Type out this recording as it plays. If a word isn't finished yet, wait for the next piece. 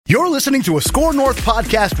You're listening to a Score North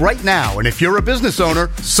podcast right now, and if you're a business owner,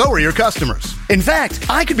 so are your customers. In fact,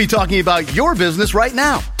 I could be talking about your business right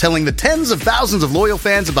now, telling the tens of thousands of loyal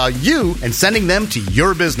fans about you and sending them to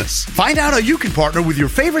your business. Find out how you can partner with your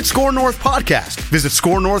favorite Score North podcast. Visit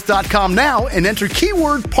scorenorth.com now and enter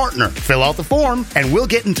keyword partner. Fill out the form, and we'll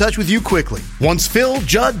get in touch with you quickly. Once Phil,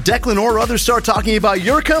 Judd, Declan, or others start talking about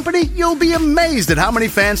your company, you'll be amazed at how many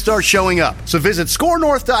fans start showing up. So visit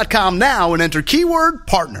scorenorth.com now and enter keyword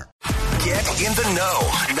partner. Get in the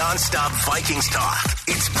know. Non-stop Vikings talk.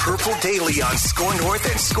 It's Purple Daily on Score North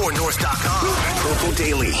and ScoreNorth.com. Purple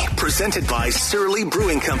Daily, presented by Surly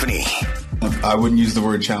Brewing Company. I wouldn't use the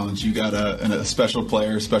word challenge. You got a special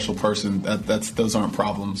player, special person. Those aren't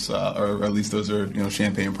problems, or at least those are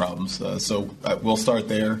champagne problems. So we'll start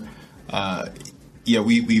there.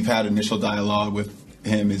 We've had initial dialogue with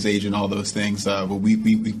him, his agent, all those things.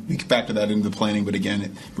 We factor that into the planning, but again, it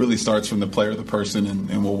really starts from the player, the person,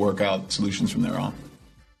 and we'll work out solutions from there on.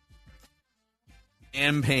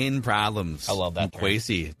 Champagne problems. I love that.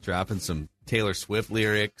 Kwesi dropping some Taylor Swift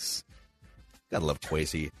lyrics. Gotta love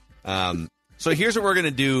Kwesi. So here's what we're gonna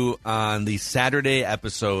do on the Saturday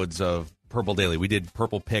episodes of Purple Daily. We did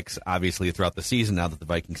Purple Picks, obviously, throughout the season. Now that the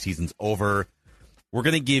Viking season's over, we're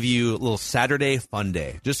going to give you a little Saturday fun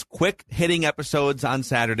day. Just quick hitting episodes on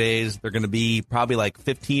Saturdays. They're going to be probably like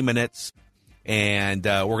 15 minutes, and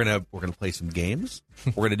we're going to play some games.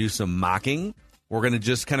 We're going to do some mocking. We're going to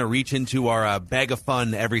just kind of reach into our bag of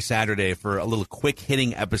fun every Saturday for a little quick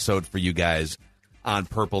hitting episode for you guys on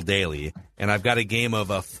Purple Daily. And I've got a game of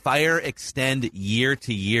a fire extend year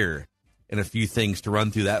to year and a few things to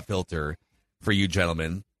run through that filter for you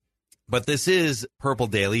gentlemen. But this is Purple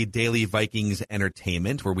Daily, Daily Vikings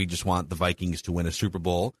Entertainment, where we just want the Vikings to win a Super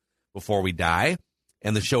Bowl before we die.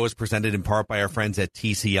 And the show is presented in part by our friends at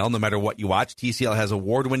TCL. No matter what you watch, TCL has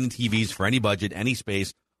award-winning TVs for any budget, any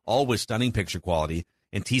space, all with stunning picture quality.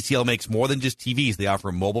 And TCL makes more than just TVs. They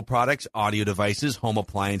offer mobile products, audio devices, home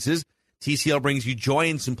appliances. TCL brings you joy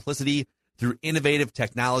and simplicity through innovative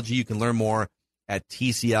technology. You can learn more at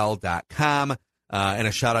TCL.com. And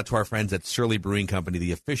a shout out to our friends at Surly Brewing Company,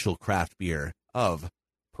 the official craft beer of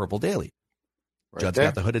Purple Daily. Judd's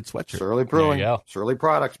got the hooded sweatshirt. Surly Brewing. Surly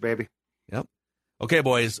products, baby. Yep. Okay,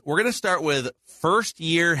 boys, we're going to start with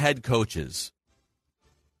first-year head coaches.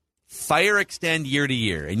 Fire extend year to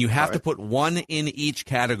year, and you have to put one in each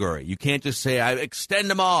category. You can't just say, I extend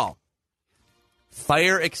them all.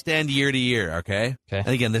 Fire extend year to year, okay? And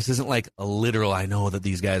again, this isn't like a literal, I know that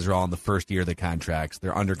these guys are all in the first year of the contracts.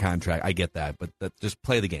 They're under contract. I get that, but just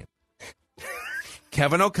play the game.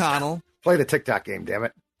 Kevin O'Connell. Play the TikTok game, damn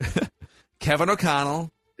it. Kevin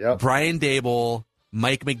O'Connell. Yep. Brian Daboll.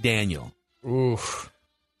 Mike McDaniel. Oof.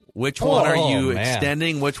 Which one are you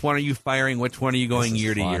extending? Which one are you firing? Which one are you going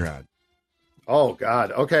year to year on? Oh,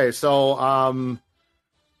 God. Okay, so I'm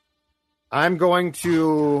going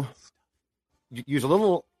to use a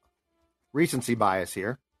little recency bias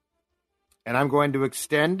here, and I'm going to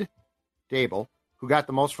extend Daboll, who got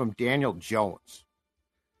the most from Daniel Jones.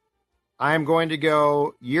 I'm going to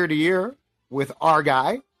go year to year with our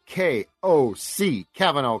guy, KOC,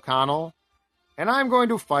 Kevin O'Connell, and I'm going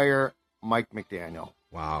to fire Mike McDaniel.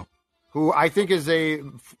 Wow. Who I think is a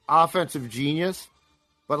offensive genius,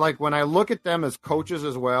 but like when I look at them as coaches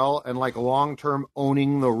as well and like long-term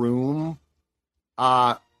owning the room,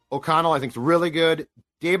 O'Connell, I think, is really good.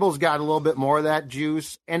 Daboll's got a little bit more of that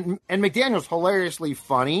juice, and McDaniel's hilariously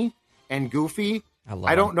funny and goofy.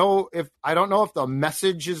 I don't know if the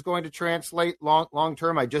message is going to translate long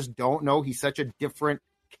term. I just don't know. He's such a different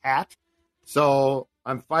cat. So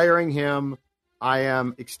I'm firing him. I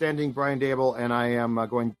am extending Brian Daboll, and I am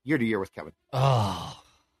going year to year with Kevin. Oh,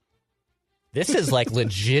 this is like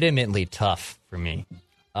legitimately tough for me.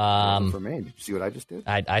 For me, did you see what I just did?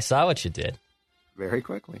 I saw what you did. Very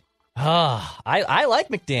quickly. I like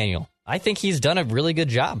McDaniel. I think he's done a really good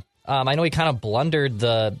job. I know he kind of blundered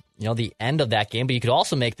the end of that game, but you could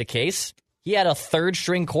also make the case he had a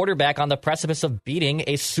third-string quarterback on the precipice of beating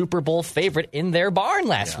a Super Bowl favorite in their barn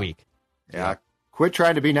last week. Yeah. Quit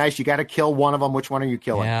trying to be nice. You got to kill one of them. Which one are you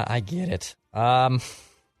killing? Yeah, I get it. I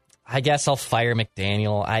guess I'll fire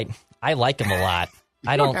McDaniel. I like him a lot.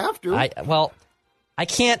 I don't have to. I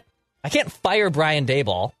can't fire Brian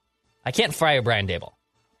Daboll. I can't fire Brian Daboll.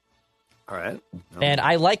 All right. No. And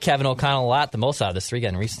I like Kevin O'Connell a lot, the most out of this three,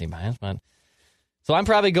 getting recency bias. So I'm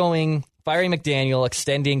probably going firing McDaniel,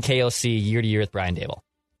 extending KOC year to year with Brian Daboll.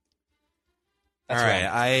 All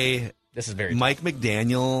right. This is very Mike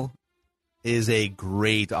McDaniel is a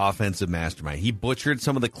great offensive mastermind. He butchered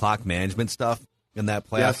some of the clock management stuff in that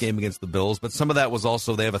playoff game against the Bills, but some of that was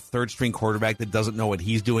also they have a third-string quarterback that doesn't know what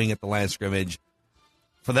he's doing at the line of scrimmage.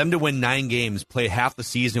 For them to win 9 games, play half the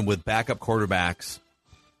season with backup quarterbacks,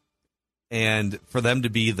 and for them to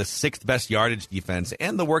be the 6th best yardage defense,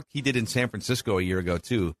 and the work he did in San Francisco a year ago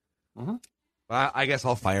too. Mm-hmm. I guess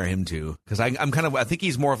I'll fire him too, because I think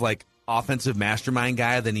he's more of like offensive mastermind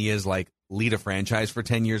guy than he is like lead a franchise for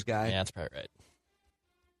 10 years guy. Yeah, that's probably right.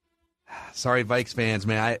 Sorry, Vikes fans,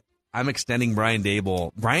 man. I'm extending Brian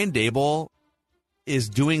Daboll. Brian Daboll is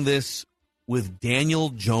doing this with Daniel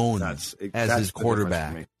Jones as his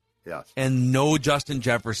quarterback. Yes. And no Justin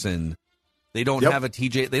Jefferson. They don't have a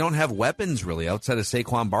TJ. They don't have weapons really outside of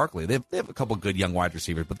Saquon Barkley. They have a couple good young wide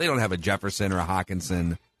receivers, but they don't have a Jefferson or a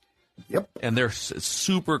Hawkinson. Yep. And they're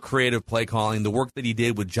super creative play calling. The work that he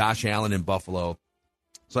did with Josh Allen in Buffalo.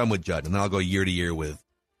 So I'm with Judd, and then I'll go year to year with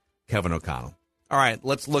Kevin O'Connell. All right,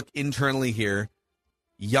 let's look internally here.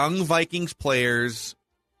 Young Vikings players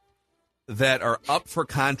that are up for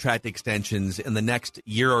contract extensions in the next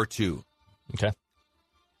year or two. Okay.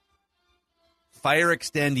 Fire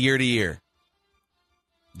extend year to year.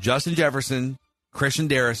 Justin Jefferson, Christian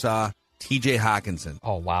Darrisaw, TJ Hawkinson.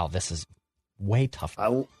 Oh, wow. This is way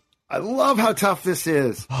tougher. I love how tough this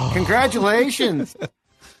is. Congratulations.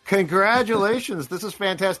 Congratulations. This is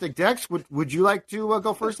fantastic. Dex, would you like to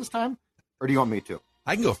go first this time? Or do you want me to?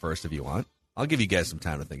 I can go first if you want. I'll give you guys some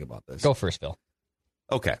time to think about this. Go first, Bill.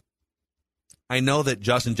 Okay. I know that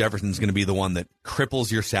Justin Jefferson is going to be the one that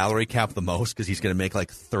cripples your salary cap the most because he's going to make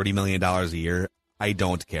like $30 million a year. I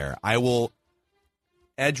don't care. I will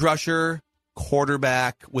edge rusher,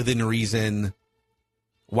 quarterback within reason,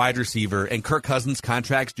 wide receiver, and Kirk Cousins'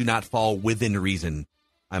 contracts do not fall within reason,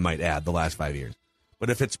 I might add, the last 5 years. But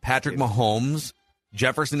if it's Patrick Mahomes,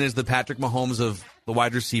 Jefferson is the Patrick Mahomes of the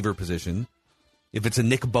wide receiver position. If it's a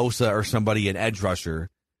Nick Bosa or somebody, an edge rusher,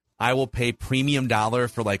 I will pay premium dollar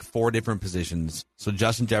for like 4 different positions. So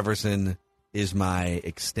Justin Jefferson is my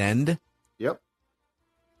extend. Yep.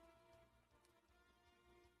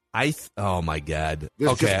 Oh my God.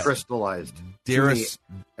 This just crystallized.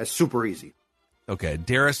 That's super easy. Okay.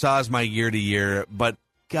 Darrisaw is my year to year, but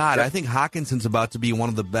God, I think Hawkinson's about to be one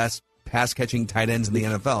of the best pass catching tight ends in the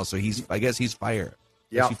NFL. So I guess he's fire.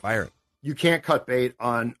 Yeah. Fire. You can't cut bait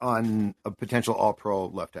on a potential all-pro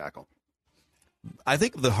left tackle. I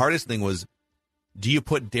think the hardest thing was, do you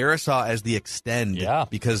put Darrisaw as the extend? Yeah.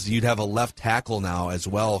 Because you'd have a left tackle now as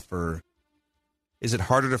well for... Is it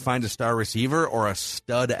harder to find a star receiver or a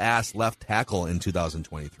stud-ass left tackle in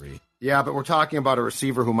 2023? Yeah, but we're talking about a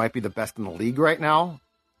receiver who might be the best in the league right now.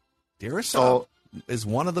 Darrisaw is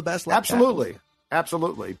one of the best left Absolutely. tackles.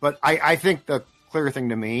 Absolutely. But I think the clear thing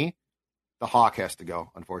to me, the Hawk has to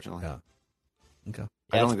go, unfortunately. Yeah. Okay.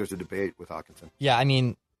 I don't think there's a debate with Hawkinson. Yeah, I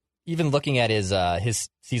mean, even looking at his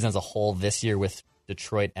season as a whole this year with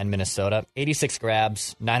Detroit and Minnesota, 86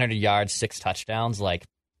 grabs, 900 yards, 6 touchdowns. Like,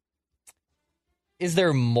 is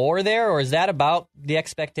there more there, or is that about the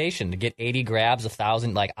expectation to get 80 grabs,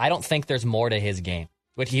 1,000? Like, I don't think there's more to his game.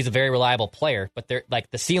 But he's a very reliable player, but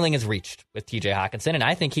the ceiling is reached with TJ Hawkinson, and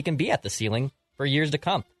I think he can be at the ceiling for years to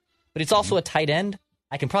come. But it's also a tight end.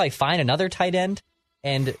 I can probably find another tight end,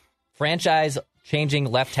 and franchise-changing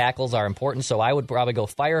left tackles are important, so I would probably go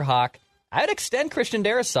Fire Hawk. I would extend Christian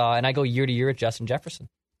Darrisaw, and I go year to year at Justin Jefferson.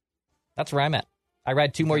 That's where I'm at. I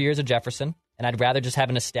ride 2 more years of Jefferson, and I'd rather just have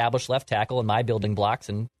an established left tackle in my building blocks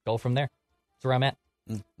and go from there. That's where I'm at.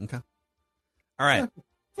 Okay. All right.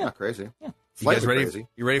 Yeah. Not crazy. Yeah. You guys ready? Crazy.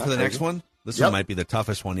 You ready for the next one? This one might be the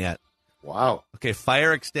toughest one yet. Wow. Okay,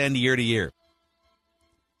 Fire extend year to year.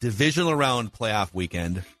 Divisional round playoff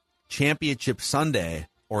weekend, Championship Sunday,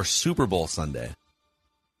 or Super Bowl Sunday.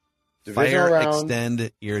 Divisional Fire round,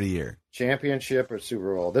 extend year to year. Championship or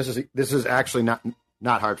Super Bowl. This is actually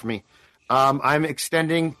not hard for me. I'm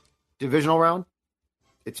extending divisional round.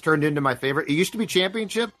 It's turned into my favorite. It used to be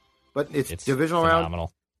championship, but it's divisional phenomenal.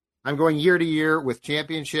 round. I'm going year to year with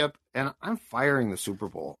championship, and I'm firing the Super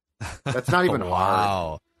Bowl. That's not even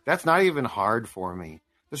hard. That's not even hard for me.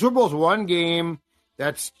 The Super Bowl is one game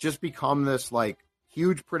that's just become this like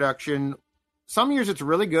huge production. Some years it's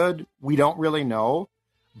really good. We don't really know,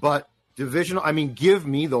 but divisional. I mean, give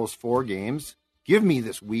me those 4 games. Give me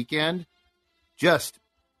this weekend, just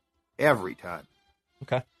every time.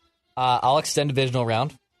 Okay. I'll extend divisional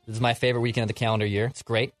round. This is my favorite weekend of the calendar year. It's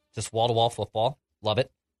great. Just wall-to-wall football. Love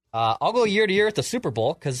it. I'll go year to year at the Super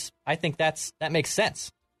Bowl because I think that makes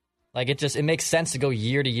sense. Like it makes sense to go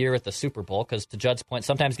year to year at the Super Bowl because to Judd's point,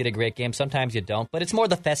 sometimes you get a great game, sometimes you don't. But it's more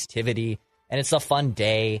the festivity and it's a fun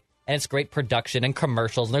day and it's great production and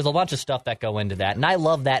commercials and there's a bunch of stuff that go into that. And I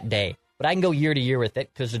love that day, but I can go year to year with it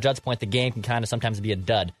because to Judd's point, the game can kind of sometimes be a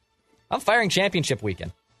dud. I'm firing championship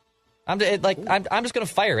weekend. I'm just going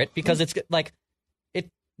to fire it because it's like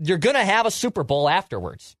you're going to have a Super Bowl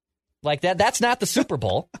afterwards. Like that. That's not the Super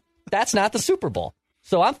Bowl. That's not the Super Bowl.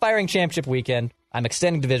 So I'm firing championship weekend. I'm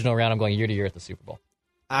extending divisional round. I'm going year to year at the Super Bowl.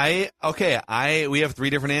 We have 3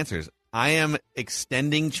 different answers. I am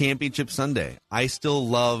extending Championship Sunday. I still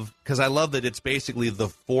love, because I love that it's basically the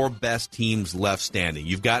 4 best teams left standing.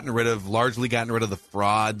 You've largely gotten rid of the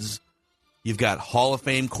frauds. You've got Hall of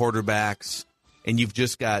Fame quarterbacks, and you've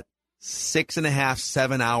just got 6.5,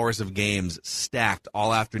 7 hours of games stacked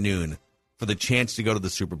all afternoon for the chance to go to the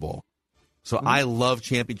Super Bowl. So I love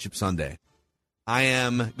Championship Sunday. I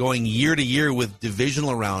am going year to year with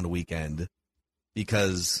divisional round weekend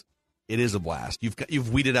because it is a blast.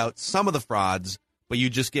 You've weeded out some of the frauds, but you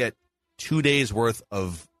just get 2 days worth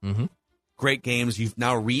of great games. You've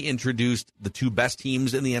now reintroduced the 2 best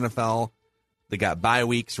teams in the NFL. They got bye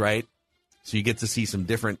weeks, right? So you get to see some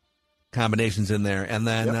different combinations in there. And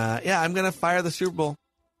then, I'm going to fire the Super Bowl.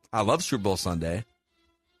 I love Super Bowl Sunday,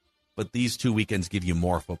 but these 2 weekends give you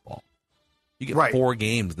more football. You get 4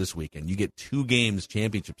 games this weekend. You get 2 games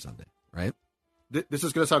Championship Sunday, right? This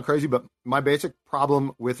is going to sound crazy, but my basic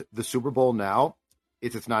problem with the Super Bowl now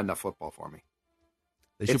is it's not enough football for me.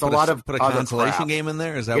 They should put a consolation game in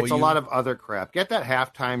there? Is that it's a lot of other crap. Get that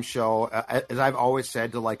halftime show, as I've always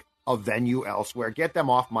said, to like a venue elsewhere. Get them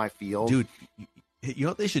off my field. Dude, you know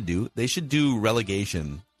what they should do? They should do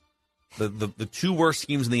relegation. The 2 worst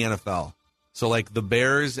teams in the NFL. So like the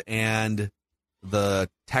Bears and the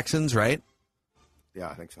Texans, right? Yeah,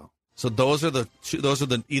 I think so. So those are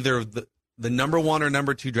either the number 1 or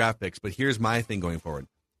number 2 draft picks. But here's my thing going forward.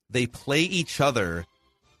 They play each other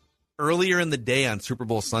earlier in the day on Super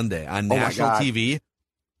Bowl Sunday on national TV.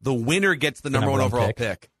 The winner gets the number 1 overall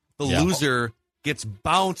pick. The loser gets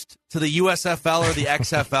bounced to the USFL or the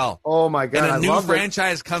XFL. Oh, my God. And a new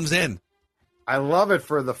franchise comes in. I love it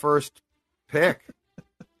for the first pick.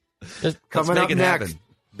 Coming up next. Happen.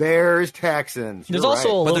 Bears, Texans. There's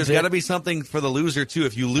also but there's got to be something for the loser, too.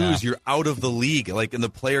 If you lose, you're out of the league. Like, and the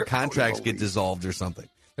player contracts get dissolved or something.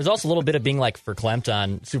 There's also a little bit of being, like, verklempt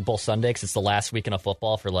on Super Bowl Sunday because it's the last weekend of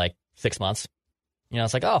football for, like, 6 months. You know,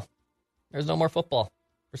 it's like, oh, there's no more football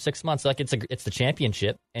for 6 months. Like, it's the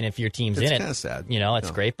championship, and if your team's in it, it's kind of sad. You know,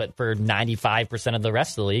 it's great. But for 95% of the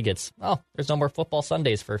rest of the league, it's, there's no more football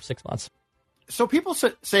Sundays for 6 months. So people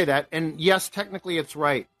say that, and yes, technically it's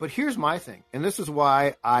right. But here's my thing, and this is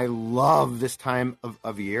why I love this time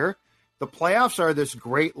of year. The playoffs are this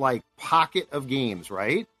great, like, pocket of games,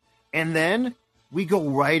 right? And then we go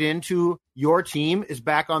right into your team is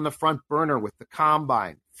back on the front burner with the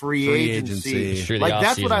combine, free agency. Like,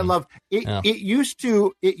 that's what I love. It used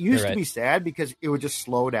to be sad because it would just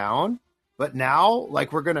slow down. But now,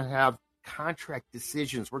 like, we're going to have contract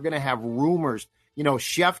decisions. We're going to have rumors. You know,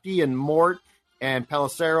 Shefty and Mort and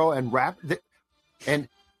Pelissero and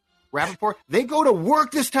Rappaport, they go to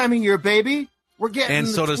work this time of year, baby. We're getting and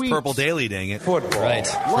so does tweets. Purple Daily, dang it. Football. Right.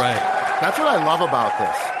 That's what I love about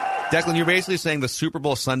this. Declan, you're basically saying the Super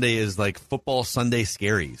Bowl Sunday is like football Sunday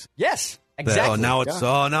scaries. Yes, exactly. Now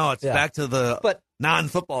it's back to the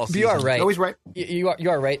non-football season. You are right. Always right. You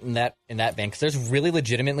are right in that vein, because there's really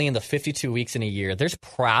legitimately in the 52 weeks in a year, there's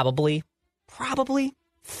probably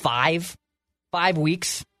 5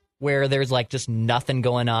 weeks where there's like just nothing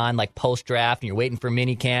going on, like post-draft, and you're waiting for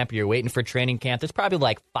mini camp, you're waiting for training camp. There's probably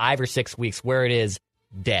like 5 or 6 weeks where it is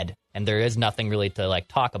dead, and there is nothing really to like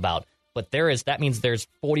talk about. But that means there's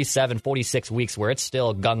 47, 46 weeks where it's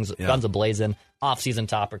still guns a-blazing, off-season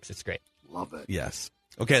topics. It's great. Love it. Yes.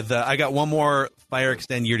 Okay, I got one more Fire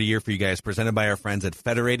Extend year to year for you guys, presented by our friends at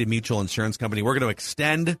Federated Mutual Insurance Company. We're going to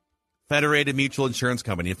extend Federated Mutual Insurance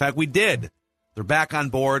Company. In fact, we did. They're back on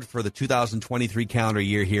board for the 2023 calendar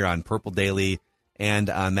year here on Purple Daily and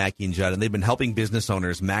on Mackey and Judd. And they've been helping business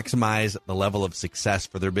owners maximize the level of success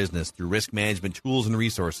for their business through risk management tools and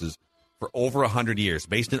resources for over 100 years.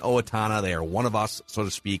 Based in Owatonna, they are one of us, so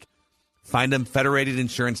to speak. Find them,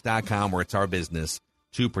 federatedinsurance.com, where it's our business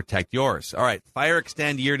to protect yours. All right, Fire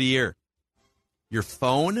Extend year to year. Your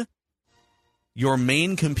phone, your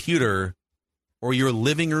main computer, or your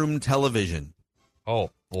living room television.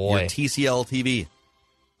 Oh, boy. Your TCL TV.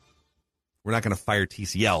 We're not going to fire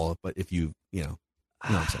TCL, but if you know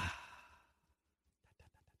what I'm saying.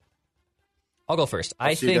 I'll go first.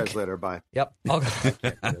 I'll see you guys later. Bye. Yep.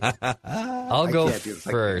 I'll go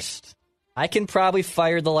first. I can probably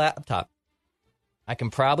fire the laptop.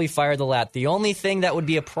 The only thing that would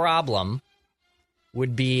be a problem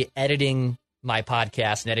would be editing my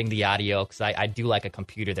podcast and editing the audio, because I do like a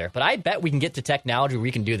computer there. But I bet we can get to technology where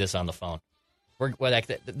we can do this on the phone.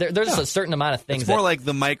 There's a certain amount of things. It's more like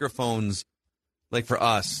the microphones, like for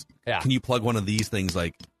us. Yeah. Can you plug one of these things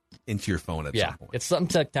like into your phone at some point. It's some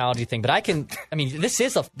technology thing. But this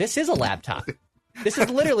is a laptop. This is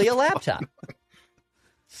literally a laptop.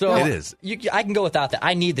 So it is. I can go without that.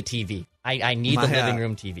 I need the TV. I need the living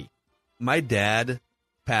room TV. My dad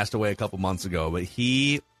passed away a couple months ago, but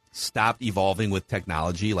he stopped evolving with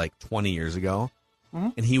technology like 20 years ago. Mm-hmm.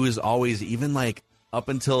 And he was always, even like up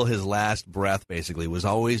until his last breath, basically, was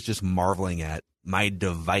always just marveling at my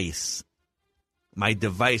device.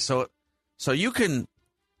 So you can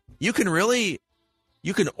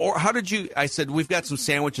or how did you, I said, we've got some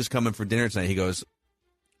sandwiches coming for dinner tonight. He goes,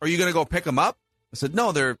 are you going to go pick them up? I said,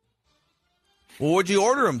 no, well, what'd you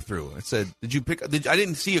order them through? I said, I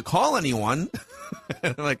didn't see you call anyone.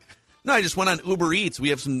 And I'm like, no, I just went on Uber Eats. We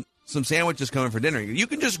have some sandwiches coming for dinner. You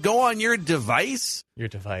can just go on your device.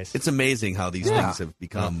 It's amazing how these things have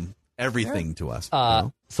become everything to us.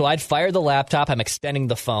 So I'd fire the laptop. I'm extending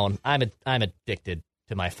the phone. I'm addicted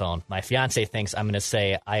to my phone. My fiance thinks I'm going to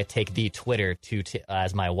say I take the Twitter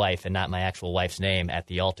as my wife and not my actual wife's name at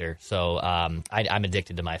the altar. So I'm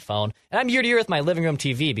addicted to my phone. And I'm year to year with my living room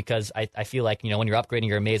TV because I feel like, when you're upgrading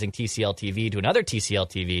your amazing TCL TV to another TCL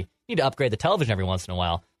TV, you need to upgrade the television every once in a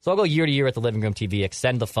while. So I'll go year to year with the living room TV,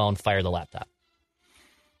 extend the phone, fire the laptop.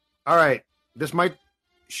 All right. This might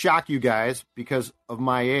shock you guys because of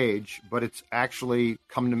my age, but it's actually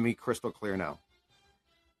come to me crystal clear now.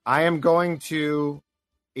 I am going to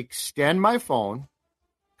extend my phone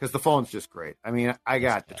because the phone's just great. I mean, I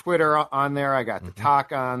got the Twitter on there. I got the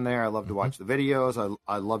talk on there. I love to watch the videos.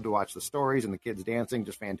 I love to watch the stories and the kids dancing.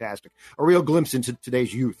 Just fantastic. A real glimpse into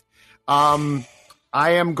today's youth.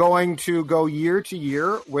 I am going to go year to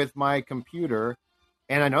year with my computer,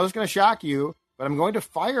 and I know it's going to shock you, but I'm going to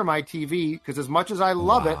fire my TV because as much as I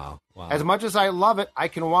love it, I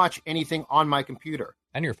can watch anything on my computer.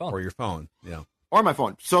 And your phone. Or your phone, yeah. Or my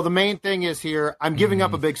phone. So the main thing is here, I'm giving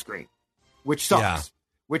up a big screen, which sucks,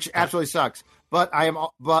 which absolutely sucks. But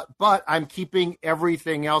I'm keeping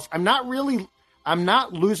everything else. I'm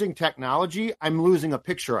not losing technology. I'm losing a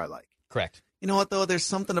picture I like. Correct. You know what, though? There's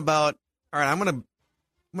something about, all right, I'm going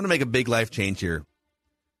to make a big life change here.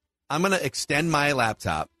 I'm going to extend my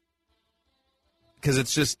laptop because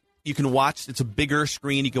it's just, you can watch, it's a bigger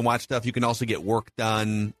screen. You can watch stuff. You can also get work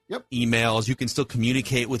done, emails. You can still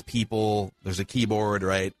communicate with people. There's a keyboard,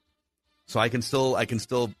 right? So I can still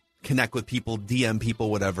connect with people, DM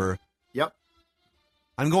people, whatever. Yep.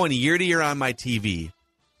 I'm going year to year on my TV.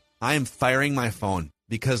 I am firing my phone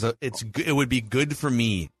because it would be good for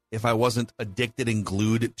me if I wasn't addicted and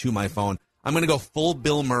glued to my phone. I'm going to go full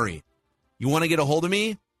Bill Murray. You want to get a hold of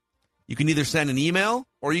me? You can either send an email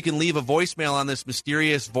or you can leave a voicemail on this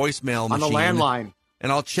mysterious voicemail machine. On the landline.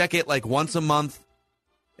 And I'll check it like once a month.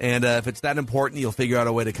 And if it's that important, you'll figure out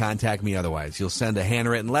a way to contact me otherwise. You'll send a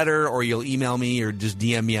handwritten letter or you'll email me or just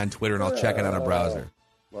DM me on Twitter and I'll check it on a browser.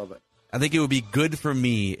 Love it. I think it would be good for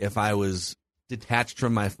me if I was detached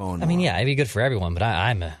from my phone. I mean, yeah, it'd be good for everyone, but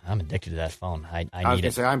I'm addicted to that phone. I need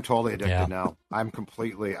it. I'm totally addicted now. I'm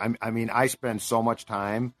completely. I spend so much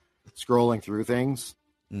time scrolling through things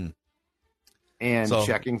and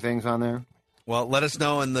checking things on there. Well, let us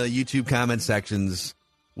know in the YouTube comment sections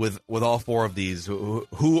with all four of these.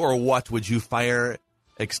 Who or what would you fire,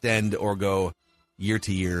 extend, or go year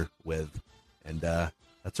to year with? And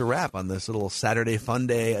that's a wrap on this little Saturday Fun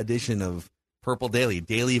Day edition of Purple Daily.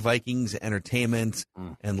 Daily Vikings entertainment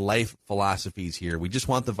and life philosophies here. We just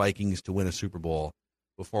want the Vikings to win a Super Bowl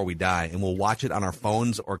before we die, and we'll watch it on our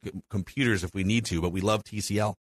phones or computers if we need to, but we love TCL.